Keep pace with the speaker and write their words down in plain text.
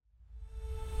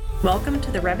Welcome to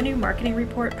the Revenue Marketing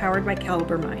Report powered by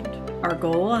CaliberMind. Our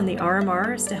goal on the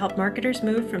RMR is to help marketers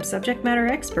move from subject matter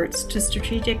experts to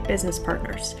strategic business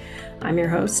partners. I'm your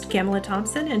host, Kamala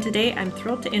Thompson, and today I'm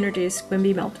thrilled to introduce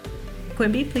Quimby Melton.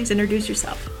 Quimby, please introduce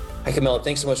yourself. Hi, Camilla.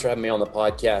 Thanks so much for having me on the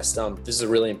podcast. This is a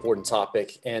really important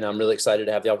topic, and I'm really excited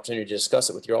to have the opportunity to discuss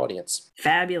it with your audience.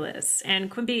 Fabulous. And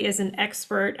Quimby is an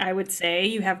expert, I would say.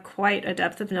 You have quite a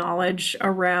depth of knowledge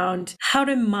around how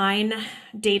to mine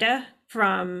data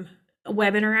from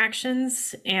web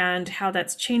interactions and how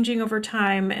that's changing over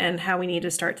time and how we need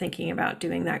to start thinking about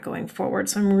doing that going forward.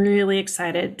 So I'm really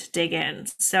excited to dig in.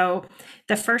 So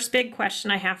the first big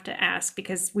question I have to ask,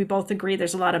 because we both agree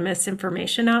there's a lot of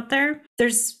misinformation out there.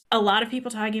 There's a lot of people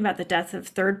talking about the death of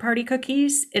third-party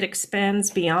cookies. It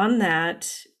expands beyond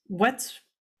that. What's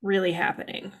really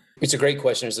happening? It's a great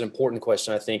question. It's an important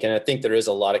question, I think. And I think there is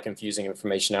a lot of confusing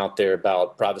information out there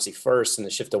about privacy first and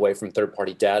the shift away from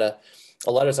third-party data.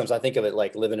 A lot of times I think of it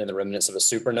like living in the remnants of a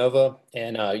supernova,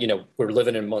 and we're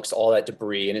living amongst all that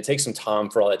debris, and it takes some time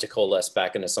for all that to coalesce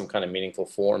back into some kind of meaningful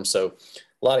form. So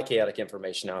a lot of chaotic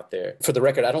information out there. For the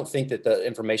record, I don't think that the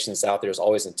information that's out there is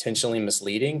always intentionally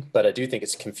misleading, but I do think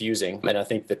it's confusing, and I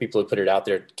think the people who put it out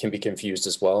there can be confused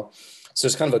as well. So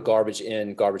it's kind of a garbage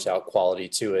in, garbage out quality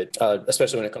to it,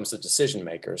 especially when it comes to decision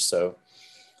makers. So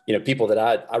people that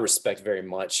I respect very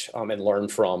much and learn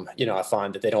from, I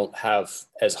find that they don't have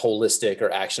as holistic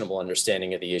or actionable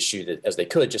understanding of the issue as they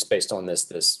could just based on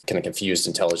this kind of confused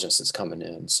intelligence that's coming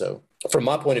in. So from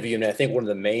my point of view, I think one of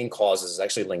the main causes is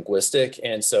actually linguistic.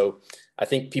 And so I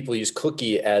think people use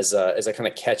cookie as a kind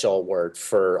of catch-all word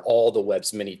for all the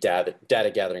web's many data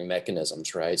gathering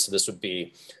mechanisms, right? So this would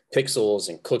be pixels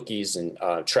and cookies and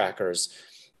trackers.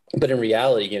 But in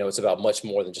reality, it's about much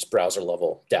more than just browser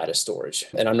level data storage.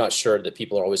 And I'm not sure that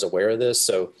people are always aware of this.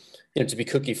 So, to be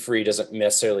cookie free doesn't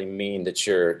necessarily mean that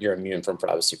you're immune from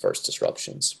privacy first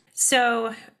disruptions.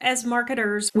 So as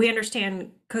marketers, we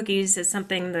understand cookies as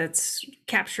something that's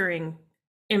capturing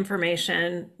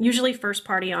information, usually first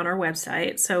party on our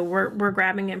website. So we're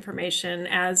grabbing information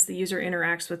as the user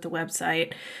interacts with the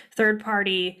website. Third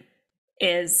party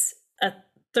is a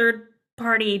third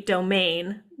party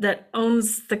domain that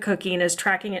owns the cookie and is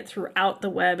tracking it throughout the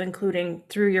web, including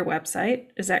through your website.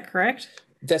 Is that correct?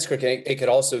 That's correct. It could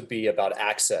also be about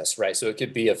access, right? So it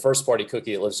could be a first party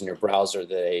cookie that lives in your browser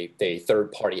that a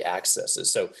third party accesses.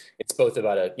 So it's both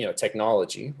about a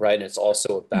technology, right? And it's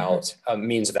also about a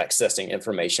means of accessing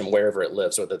information wherever it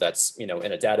lives, whether that's in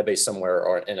a database somewhere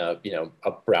or in a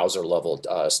browser level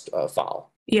file.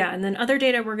 Yeah, and then other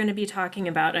data we're going to be talking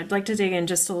about, I'd like to dig in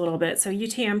just a little bit. So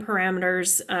UTM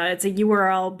parameters, it's a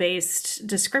URL-based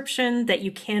description that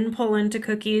you can pull into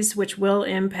cookies, which will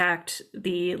impact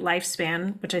the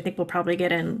lifespan, which I think we'll probably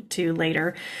get into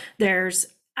later. There's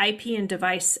IP and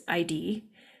device ID,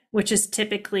 which is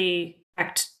typically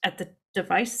at the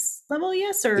device level,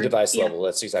 yes? Or the device level,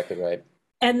 that's exactly right.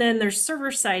 And then there's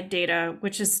server-side data,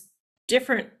 which is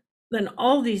different than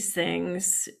all these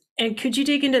things. And could you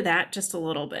dig into that just a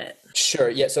little bit? Sure.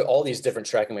 Yeah. So all these different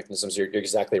tracking mechanisms, you're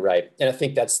exactly right. And I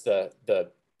think that's the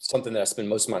something that I spend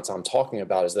most of my time talking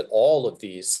about is that all of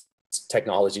these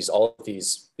technologies, all of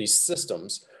these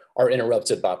systems are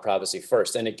interrupted by privacy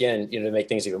first. And again, to make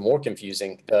things even more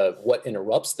confusing, what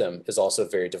interrupts them is also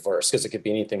very diverse because it could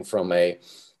be anything from an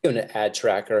ad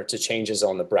tracker to changes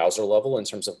on the browser level in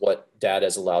terms of what data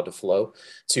is allowed to flow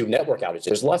to network outages.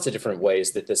 There's lots of different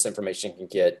ways that this information can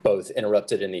get both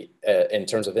interrupted in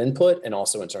terms of input and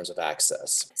also in terms of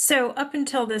access. So up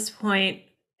until this point,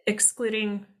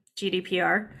 excluding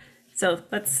GDPR, so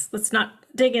let's not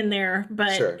dig in there,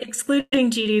 but sure. Excluding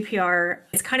GDPR,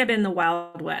 it's kind of been the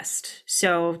Wild West.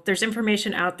 So there's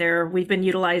information out there. We've been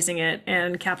utilizing it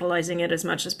and capitalizing it as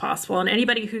much as possible. And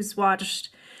anybody who's watched,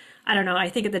 I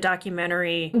think of the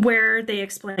documentary where they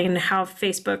explain how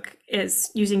Facebook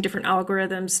is using different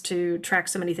algorithms to track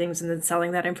so many things and then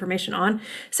selling that information on.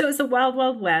 So it's the Wild,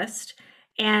 Wild West.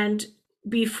 And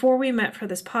before we met for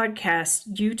this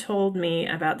podcast, you told me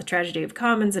about the tragedy of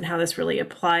commons and how this really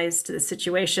applies to the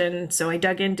situation. So I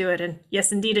dug into it, and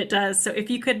yes, indeed it does. So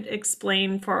if you could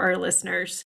explain for our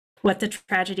listeners what the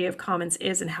tragedy of commons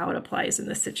is and how it applies in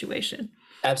this situation.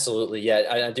 Absolutely. Yeah,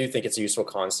 I do think it's a useful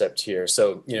concept here.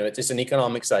 So, it's an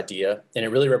economics idea, and it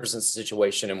really represents a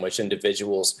situation in which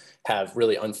individuals have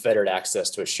really unfettered access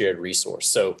to a shared resource.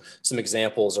 So some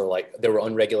examples are like there were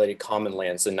unregulated common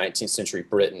lands in 19th century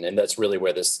Britain, and that's really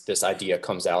where this idea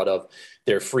comes out of.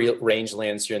 There are free range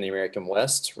lands here in the American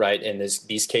West, right? And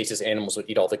these cases, animals would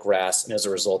eat all the grass, and as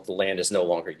a result, the land is no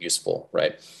longer useful,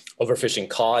 right? Overfishing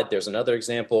cod, there's another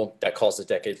example that caused a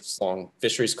decades-long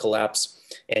fisheries collapse.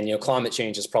 And, climate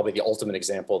change is probably the ultimate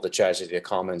example of the tragedy of the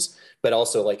commons, but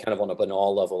also like kind of on a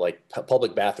banal level, like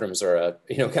public bathrooms are a,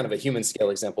 kind of a human scale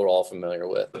example we're all familiar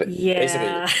with. But basically,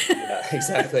 yeah,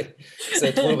 exactly. So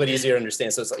it's a little bit easier to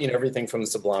understand. So it's, everything from the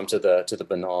sublime to the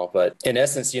banal. But in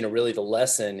essence, really the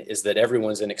lesson is that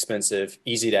everyone's inexpensive,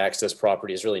 easy to access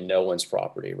property is really no one's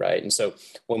property, right? And so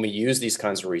when we use these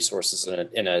kinds of resources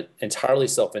in an entirely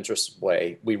self-interested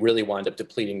way, we really wind up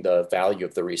depleting the value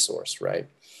of the resource, right?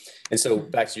 And so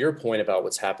back to your point about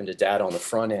what's happened to data on the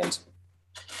front end,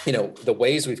 the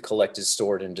ways we've collected,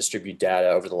 stored, and distributed data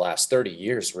over the last 30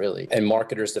 years, really, and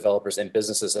marketers, developers, and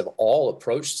businesses have all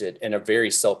approached it in a very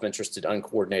self-interested,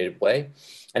 uncoordinated way.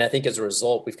 And I think as a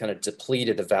result, we've kind of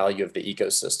depleted the value of the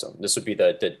ecosystem. This would be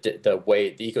the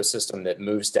way, the ecosystem that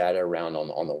moves data around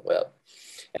on the web.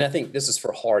 And I think this is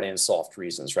for hard and soft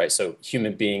reasons, right? So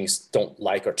human beings don't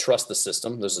like or trust the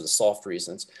system. Those are the soft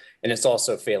reasons. And it's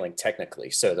also failing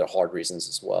technically. So they're hard reasons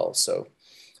as well. So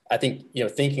I think,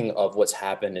 thinking of what's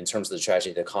happened in terms of the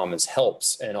tragedy of the commons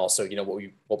helps. And also,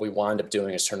 what we wind up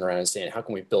doing is turn around and saying, how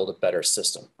can we build a better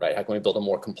system, right? How can we build a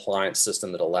more compliant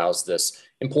system that allows this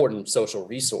important social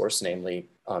resource, namely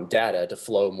data, to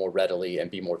flow more readily and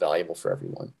be more valuable for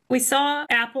everyone? We saw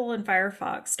Apple and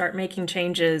Firefox start making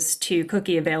changes to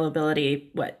cookie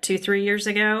availability, 2-3 years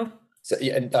ago? So,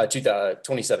 yeah,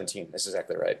 2017, that's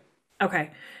exactly right.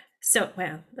 Okay. So,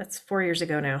 wow, that's 4 years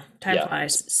ago now. Time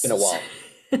flies. It's been a while.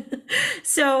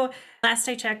 So last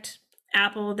I checked,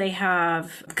 Apple, they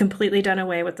have completely done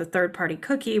away with the third-party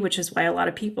cookie, which is why a lot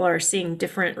of people are seeing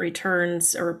different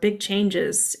returns or big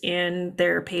changes in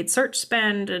their paid search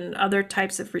spend and other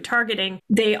types of retargeting.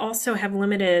 They also have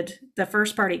limited the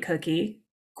first-party cookie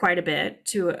quite a bit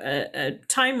to a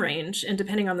time range, and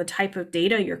depending on the type of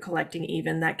data you're collecting,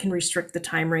 even that can restrict the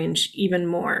time range even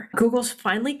more. Google's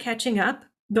finally catching up.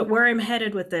 But where I'm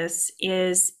headed with this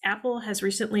is Apple has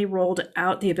recently rolled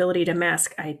out the ability to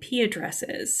mask IP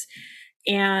addresses.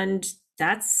 And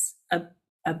that's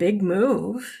a big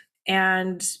move.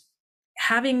 And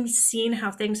having seen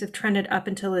how things have trended up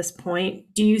until this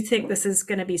point, do you think this is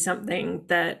going to be something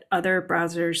that other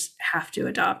browsers have to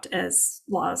adopt as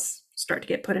laws start to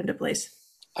get put into place?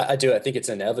 I do. I think it's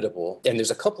inevitable. And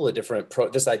there's a couple of different,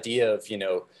 this idea of,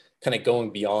 kind of going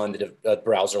beyond the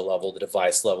browser level, the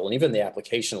device level, and even the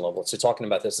application level. So talking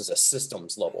about this as a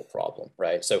systems level problem,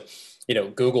 right? So,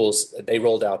 they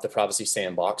rolled out the privacy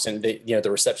sandbox, and the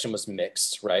reception was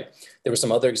mixed, right? There were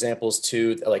some other examples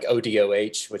too, like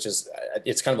ODOH, which is,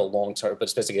 it's kind of a long term, but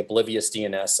it's basically oblivious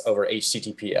DNS over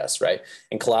HTTPS, right?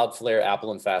 And Cloudflare,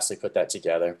 Apple, and Fastly put that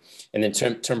together. And then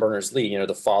Tim Berners-Lee,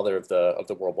 the father of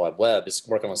the World Wide Web, is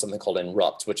working on something called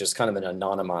Enrupt, which is kind of an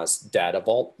anonymized data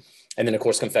vault. And then, of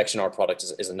course, Confection, our product,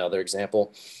 is another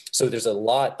example. So there's a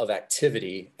lot of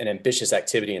activity and ambitious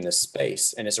activity in this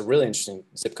space. And it's a really interesting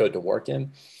zip code to work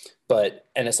in. And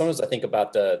as sometimes I think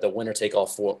about the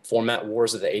winner-take-all format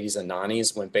wars of the 80s and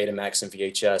 90s, when Betamax and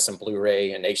VHS and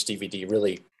Blu-ray and HD-DVD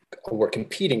really were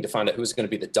competing to find out who's going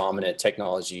to be the dominant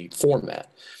technology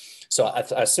format. So I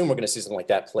assume we're going to see something like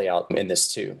that play out in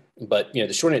this too. But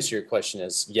the short answer to your question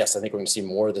is yes. I think we're going to see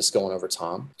more of this going over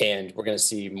time, and we're going to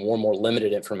see more and more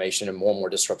limited information and more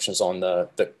disruptions on the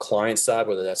client side,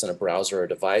 whether that's in a browser or a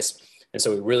device. And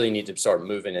so we really need to start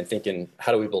moving and thinking,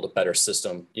 how do we build a better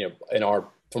system?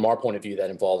 From our point of view, that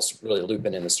involves really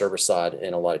looping in the server side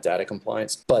and a lot of data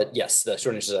compliance. But yes, the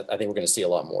short answer is I think we're going to see a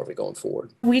lot more of it going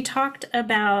forward. We talked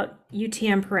about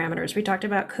UTM parameters. We talked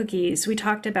about cookies. We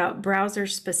talked about browser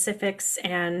specifics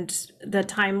and the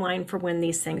timeline for when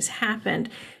these things happened.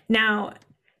 Now,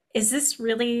 is this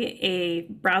really a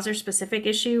browser specific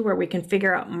issue where we can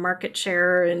figure out market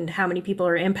share and how many people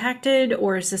are impacted,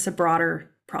 or is this a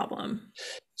broader problem?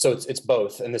 So it's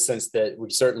both, in the sense that we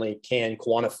certainly can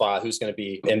quantify who's going to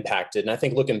be impacted. And I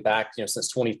think looking back,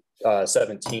 since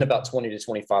 2017, about 20 to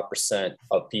 25%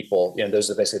 of people, those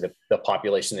are basically the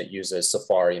population that uses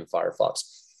Safari and Firefox.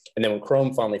 And then when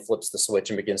Chrome finally flips the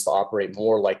switch and begins to operate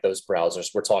more like those browsers,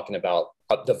 we're talking about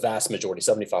the vast majority,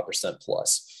 75%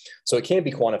 plus. So it can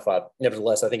be quantified.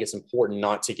 Nevertheless, I think it's important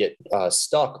not to get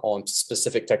stuck on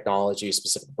specific technology,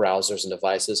 specific browsers and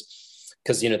devices.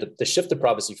 Because the shift to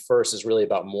privacy first is really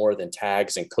about more than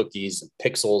tags and cookies and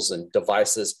pixels and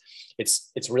devices.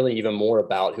 It's really even more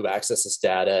about who accesses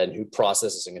data and who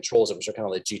processes and controls it, which are kind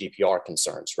of like GDPR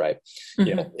concerns, right?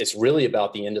 Mm-hmm. It's really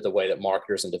about the end of the way that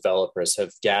marketers and developers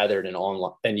have gathered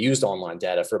and used online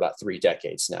data for about 3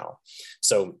 decades now.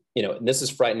 So this is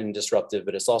frightening and disruptive,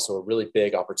 but it's also a really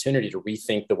big opportunity to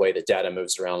rethink the way that data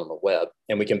moves around on the web,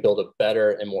 and we can build a better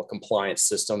and more compliant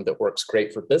system that works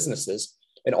great for businesses,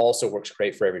 and also works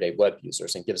great for everyday web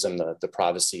users and gives them the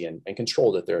privacy and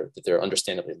control that they're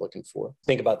understandably looking for.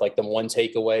 Think about like the one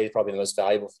takeaway, probably the most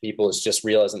valuable for people, is just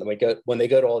realizing that when they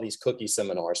go to all these cookie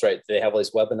seminars, right? They have all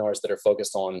these webinars that are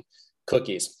focused on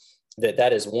cookies.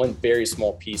 That is one very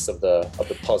small piece of the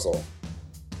puzzle.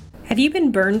 Have you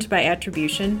been burned by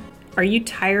attribution? Are you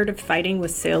tired of fighting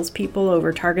with salespeople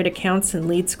over target accounts and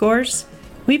lead scores?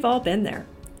 We've all been there.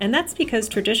 And that's because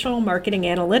traditional marketing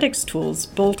analytics tools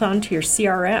bolt onto your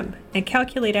CRM and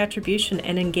calculate attribution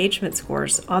and engagement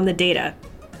scores on the data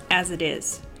as it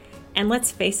is. And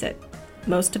let's face it,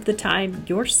 most of the time,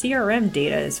 your CRM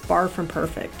data is far from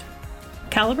perfect.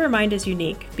 CaliberMind is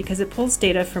unique because it pulls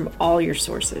data from all your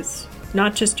sources,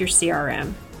 not just your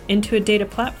CRM, into a data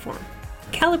platform.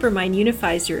 CaliberMind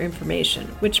unifies your information,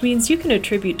 which means you can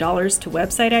attribute dollars to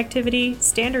website activity,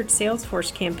 standard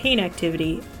Salesforce campaign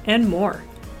activity, and more,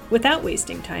 without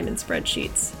wasting time in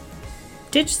spreadsheets.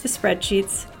 Ditch the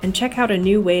spreadsheets and check out a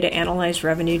new way to analyze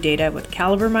revenue data with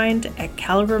CaliberMind at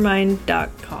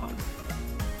calibermind.com.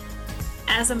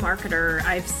 As a marketer,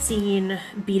 I've seen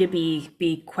B2B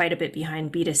be quite a bit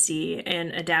behind B2C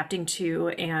in adapting to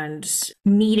and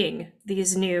meeting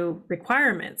these new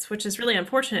requirements, which is really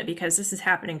unfortunate because this is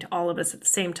happening to all of us at the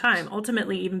same time.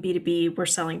 Ultimately, even B2B, we're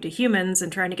selling to humans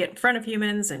and trying to get in front of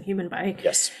humans and human by.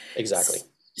 Yes, exactly.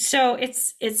 So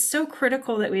it's so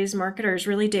critical that we as marketers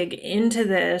really dig into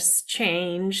this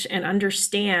change and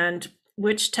understand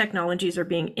which technologies are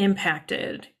being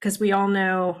impacted, because we all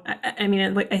know, I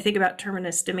mean, I think about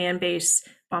Terminus, Demandbase,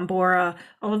 Bombora,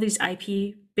 all of these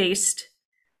IP-based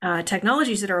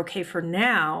technologies that are okay for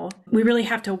now. We really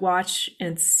have to watch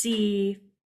and see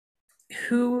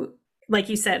who, like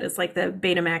you said, it's like the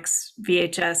Betamax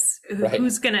VHS,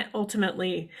 who's going to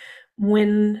ultimately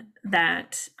win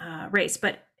that race.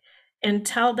 But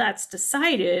until that's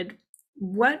decided,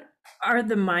 what are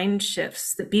the mind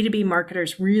shifts that B2B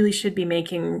marketers really should be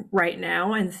making right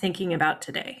now and thinking about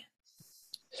today?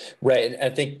 Right. And I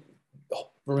think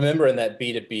remembering that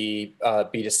B2B,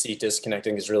 B2C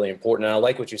disconnecting is really important. And I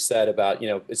like what you said about,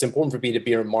 it's important for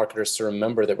B2B marketers to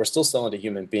remember that we're still selling to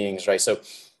human beings, right? So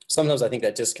sometimes I think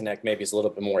that disconnect maybe is a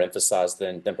little bit more emphasized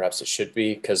than perhaps it should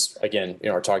be, because again,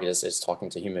 our target is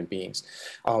talking to human beings.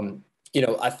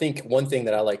 I think one thing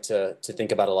that I like to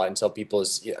think about a lot and tell people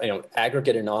is,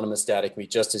 aggregate anonymous data can be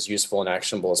just as useful and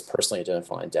actionable as personally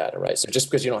identifying data, right? So just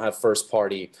because you don't have first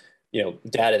party,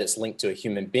 data that's linked to a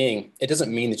human being, it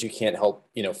doesn't mean that you can't help,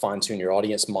 fine tune your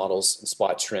audience models and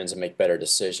spot trends and make better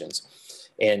decisions.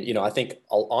 And, I think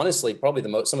honestly, probably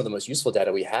some of the most useful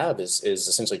data we have is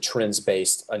essentially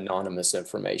trends-based anonymous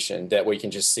information that we can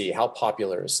just see how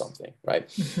popular is something, right?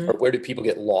 Mm-hmm. Or where do people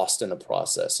get lost in the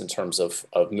process in terms of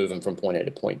moving from point A to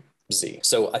point Z.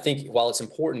 So I think while it's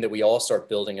important that we all start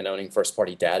building and owning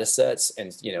first-party data sets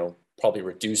and, probably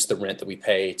reduce the rent that we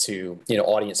pay to,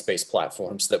 audience-based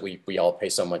platforms that we all pay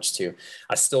so much to,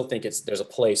 I still think there's a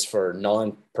place for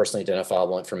non-personally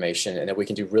identifiable information, and that we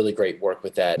can do really great work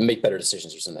with that and make better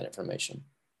decisions using that information.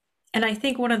 And I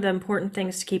think one of the important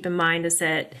things to keep in mind is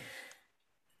that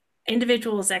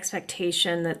individuals'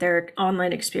 expectation that their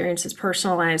online experience is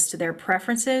personalized to their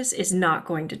preferences is not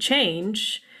going to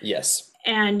change. Yes.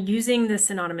 And using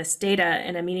this anonymous data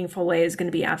in a meaningful way is going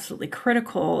to be absolutely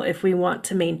critical if we want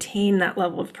to maintain that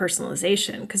level of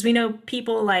personalization. Because we know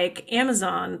people like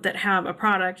Amazon that have a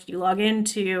product you log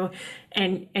into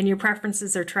and your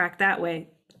preferences are tracked that way.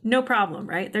 No problem,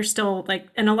 right? They're still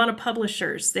and a lot of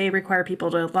publishers, they require people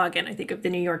to log in. I think of the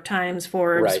New York Times,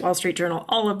 Forbes, right. Wall Street Journal,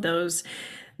 all of those.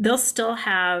 They'll still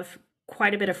have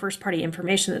quite a bit of first-party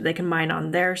information that they can mine on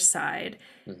their side.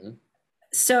 Mm-hmm.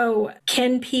 So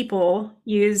can people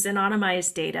use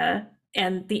anonymized data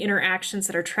and the interactions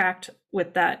that are tracked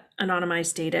with that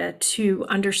anonymized data to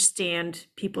understand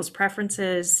people's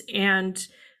preferences and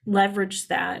leverage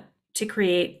that to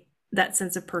create that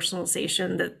sense of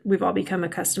personalization that we've all become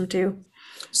accustomed to?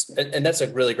 And that's a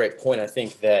really great point. I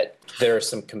think that there are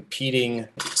some competing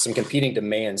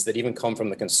demands that even come from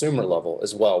the consumer level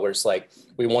as well, where it's like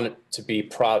we want it to be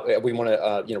we want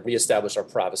to reestablish our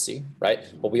privacy, right?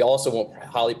 But we also want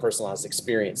highly personalized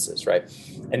experiences, right?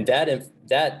 And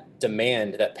that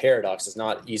demand, that paradox, is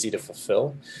not easy to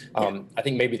fulfill. I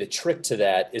think maybe the trick to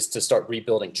that is to start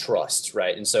rebuilding trust,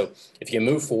 right? And so if you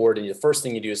move forward and the first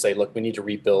thing you do is say, look, we need to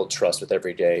rebuild trust with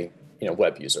everyday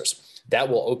web users. That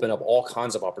will open up all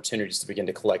kinds of opportunities to begin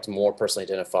to collect more personally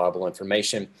identifiable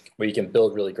information where you can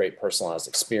build really great personalized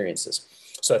experiences.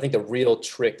 So I think the real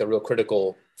trick, the real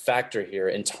critical factor here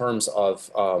in terms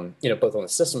of, both on the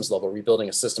systems level, rebuilding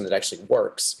a system that actually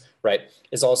works, right,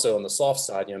 is also on the soft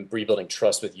side, rebuilding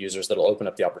trust with users that will open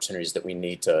up the opportunities that we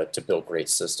need to build great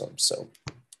systems. So.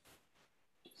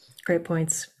 Great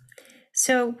points.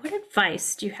 So, what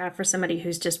advice do you have for somebody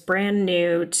who's just brand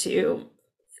new to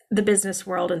the business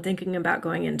world and thinking about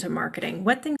going into marketing?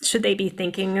 What things should they be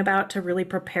thinking about to really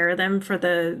prepare them for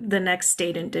the next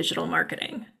state in digital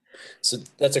marketing? So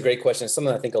that's a great question. It's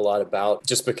something I think a lot about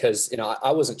just because,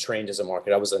 I wasn't trained as a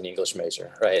marketer. I was an English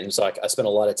major, right? And so I spent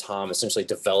a lot of time essentially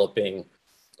developing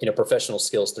professional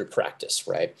skills through practice,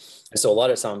 right? And so a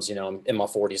lot of times, I'm in my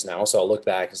 40s now, so I look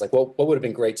back, it's like, well, what would have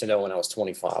been great to know when I was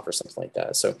 25 or something like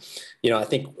that. So, I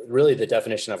think really the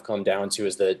definition I've come down to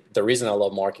is that the reason I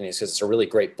love marketing is because it's a really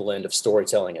great blend of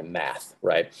storytelling and math,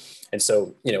 right? And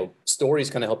so,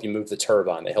 stories kind of help you move the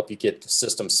turbine. They help you get the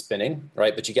system spinning,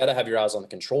 right? But you got to have your eyes on the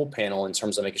control panel in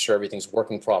terms of making sure everything's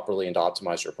working properly and to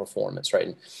optimize your performance, right?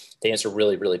 And to answer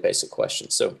really, really basic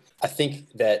questions. So I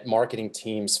think that marketing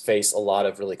teams face a lot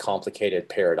of really complicated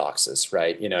paradoxes,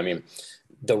 right?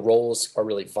 The roles are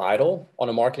really vital on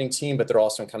a marketing team, but they're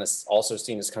also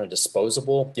seen as kind of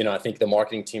disposable. I think the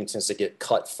marketing team tends to get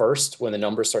cut first when the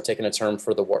numbers start taking a turn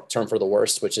for the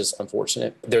worst, which is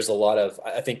unfortunate. There's a lot of,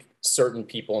 I think, certain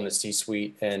people in the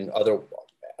C-suite and other,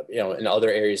 in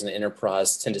other areas in the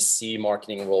enterprise tend to see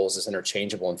marketing roles as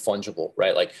interchangeable and fungible,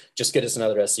 right? Like just get us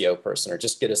another SEO person or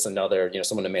just get us another,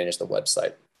 someone to manage the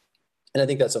website. And I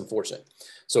think that's unfortunate.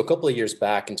 So a couple of years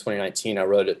back in 2019,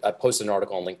 I posted an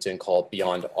article on LinkedIn called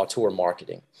Beyond Auteur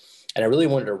Marketing. And I really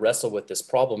wanted to wrestle with this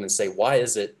problem and say, why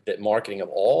is it that marketing of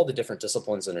all the different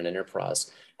disciplines in an enterprise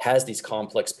has these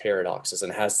complex paradoxes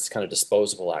and has this kind of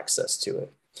disposable access to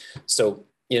it? So,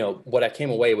 what I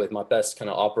came away with, my best kind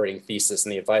of operating thesis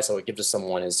and the advice I would give to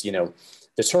someone is,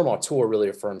 the term auteur really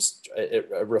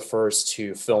refers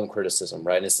to film criticism,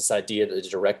 right? And it's this idea that the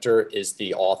director is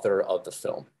the author of the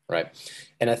film, right?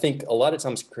 And I think a lot of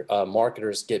times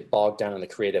marketers get bogged down in the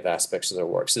creative aspects of their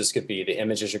work. So this could be the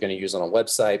images you're going to use on a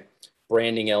website,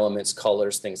 branding elements,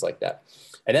 colors, things like that.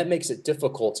 And that makes it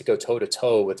difficult to go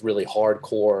toe-to-toe with really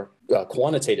hardcore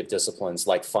quantitative disciplines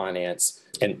like finance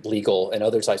and legal and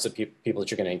other types of people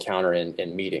that you're going to encounter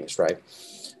in meetings, right?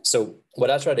 So what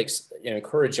I try to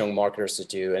encourage young marketers to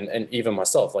do, and even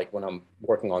myself, like when I'm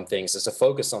working on things, is to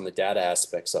focus on the data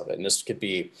aspects of it. And this could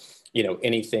be,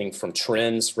 anything from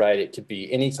trends, right? It could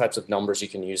be any types of numbers you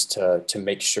can use to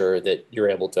make sure that you're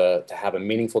able to have a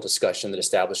meaningful discussion that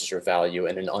establishes your value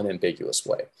in an unambiguous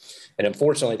way. And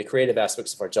unfortunately, the creative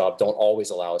aspects of our job don't always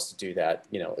allow us to do that,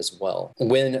 as well.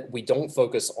 When we don't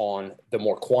focus on the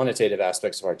more quantitative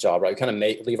aspects of our job, right, we kind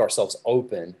of leave ourselves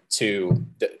open to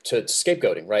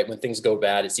scapegoating, right? When things go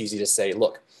bad, it's easy to say,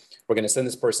 look, we're going to send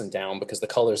this person down because the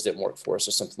colors didn't work for us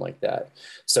or something like that.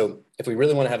 So if we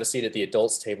really want to have a seat at the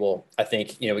adults table, I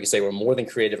think, we can say we're more than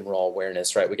creative and raw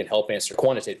awareness, right? We can help answer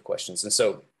quantitative questions. And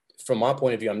so from my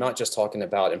point of view, I'm not just talking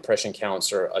about impression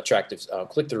counts or attractive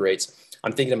click-through rates.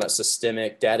 I'm thinking about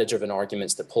systemic data-driven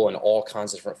arguments that pull in all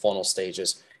kinds of different funnel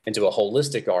stages into a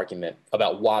holistic argument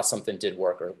about why something did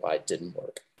work or why it didn't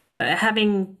work.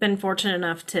 Having been fortunate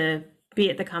enough to be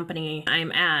at the company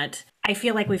I'm at, I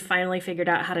feel like we've finally figured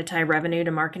out how to tie revenue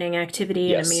to marketing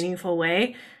activity in a meaningful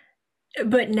way.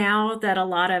 But now that a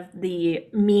lot of the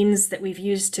means that we've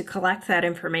used to collect that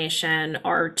information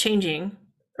are changing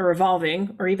or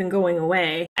evolving or even going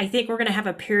away, I think we're going to have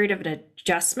a period of an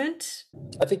adjustment.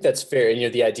 I think that's fair.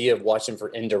 And, the idea of watching for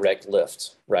indirect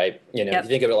lift, right? If you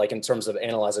think of it like in terms of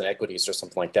analyzing equities or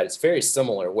something like that, it's very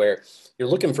similar where you're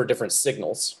looking for different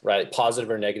signals, right? Positive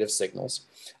or negative signals.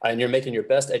 And you're making your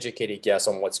best educated guess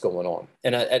on what's going on.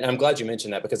 And I'm glad you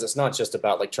mentioned that because it's not just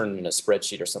about like turning in a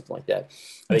spreadsheet or something like that.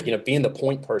 I think, being the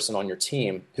point person on your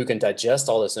team who can digest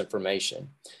all this information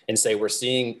and say, we're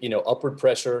seeing, upward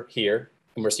pressure here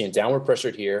and we're seeing downward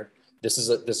pressure here. This is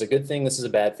a good thing. This is a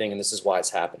bad thing. And this is why it's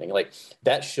happening. Like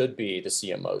that should be the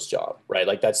CMO's job, right?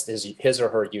 Like that's his or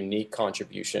her unique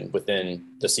contribution within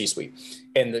the C-suite.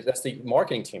 And that's the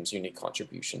marketing team's unique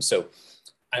contribution. So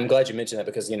I'm glad you mentioned that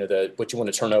because, what you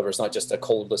want to turn over is not just a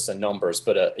cold list of numbers,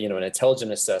 but an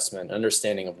intelligent assessment,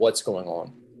 understanding of what's going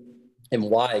on and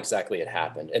why exactly it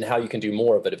happened and how you can do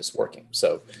more of it if it's working.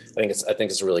 So I think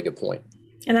it's a really good point.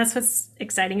 And that's what's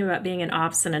exciting about being an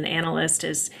ops and an analyst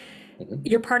is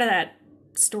you're part of that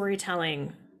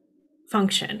storytelling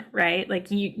function, right? Like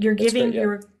you're giving,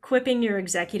 you're equipping your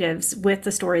executives with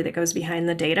the story that goes behind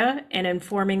the data and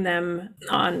informing them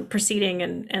on preceding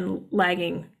and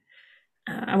lagging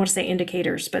I want to say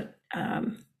indicators, but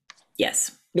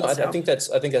yes. No, I think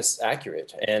that's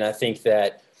accurate. And I think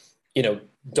that,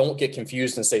 don't get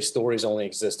confused and say stories only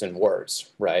exist in words,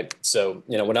 right? So,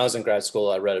 when I was in grad school,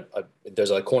 I read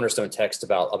there's a cornerstone text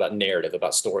about narrative,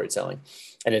 about storytelling.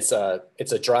 And it's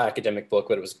a dry academic book,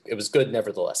 but it was good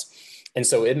nevertheless. And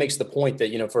so it makes the point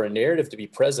that, for a narrative to be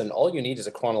present, all you need is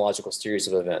a chronological series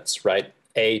of events, right?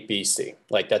 A, B, C.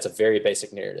 Like that's a very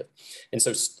basic narrative. And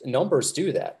so numbers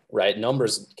do that, right?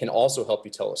 Numbers can also help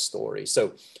you tell a story.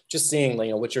 So just seeing,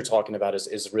 what you're talking about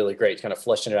is really great, kind of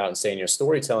fleshing it out and saying your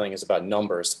storytelling is about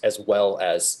numbers as well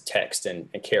as text and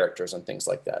characters and things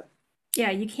like that. Yeah,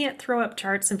 you can't throw up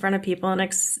charts in front of people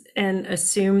and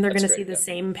assume they're going to see the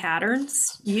same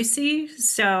patterns you see.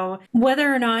 So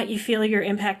whether or not you feel you're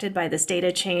impacted by this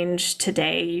data change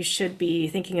today, you should be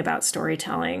thinking about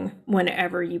storytelling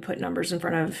whenever you put numbers in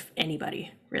front of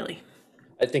anybody, really.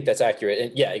 I think that's accurate.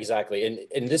 And yeah, exactly.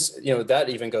 And this, that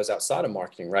even goes outside of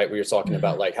marketing, right? Where you're talking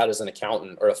about like, how does an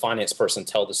accountant or a finance person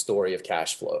tell the story of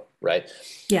cash flow, right?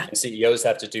 Yeah. And CEOs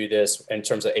have to do this in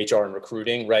terms of HR and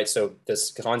recruiting, right? So this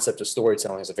concept of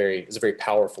storytelling is a very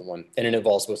powerful one, and it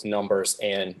involves both numbers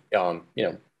and,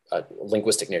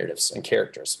 linguistic narratives and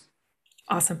characters.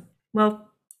 Awesome. Well,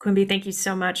 Quimby, thank you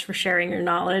so much for sharing your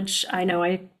knowledge. I know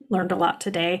I learned a lot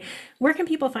today. Where can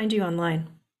people find you online?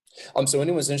 So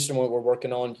anyone's interested in what we're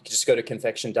working on, you can just go to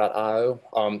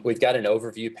confection.io. We've got an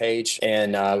overview page,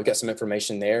 and we've got some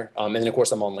information there. And then, of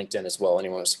course, I'm on LinkedIn as well.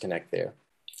 Anyone wants to connect there.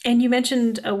 And you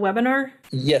mentioned a webinar?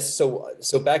 Yes.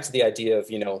 So back to the idea of,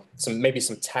 some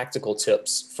tactical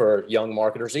tips for young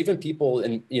marketers, even people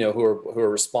who are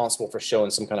responsible for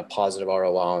showing some kind of positive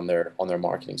ROI on their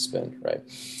marketing spend, right?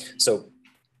 So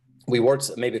we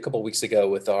worked maybe a couple of weeks ago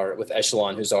with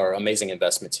Echelon, who's our amazing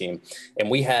investment team, and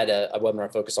we had a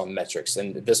webinar focused on metrics,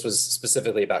 and this was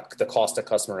specifically about the cost of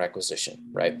customer acquisition,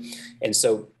 right? And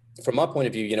so, from my point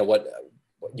of view,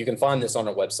 you can find this on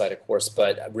our website, of course,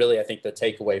 but really, I think the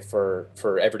takeaway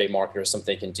for everyday marketers, something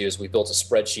they can do is we built a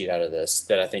spreadsheet out of this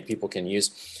that I think people can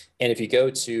use. And if you go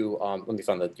to, let me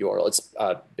find the URL.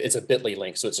 It's a bit.ly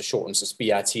link, so it's a short one. So it's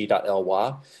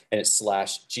bit.ly, and it's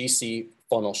 /GC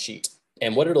funnel sheet.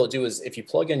 And what it'll do is if you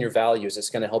plug in your values, it's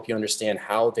going to help you understand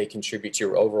how they contribute to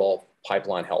your overall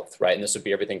pipeline health, right? And this would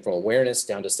be everything from awareness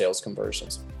down to sales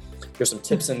conversions. There's some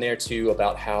tips in there too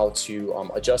about how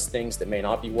to adjust things that may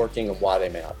not be working and why they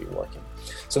may not be working.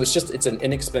 So it's an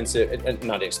inexpensive,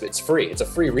 it's free. It's a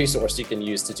free resource you can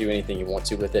use to do anything you want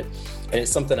to with it. And it's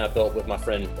something I built with my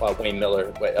friend Wayne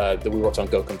Miller that we worked on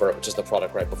GoConvert, which is the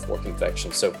product right before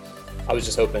Confection. So I was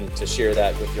just hoping to share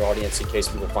that with your audience in case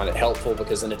people find it helpful,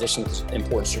 because in addition to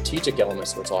important strategic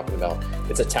elements we're talking about,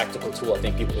 it's a tactical tool I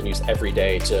think people can use every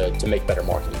day to make better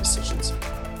marketing decisions.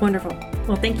 Wonderful.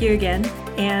 Well, thank you again.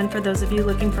 And for those of you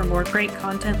looking for more great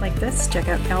content like this, check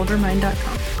out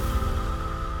calibermind.com.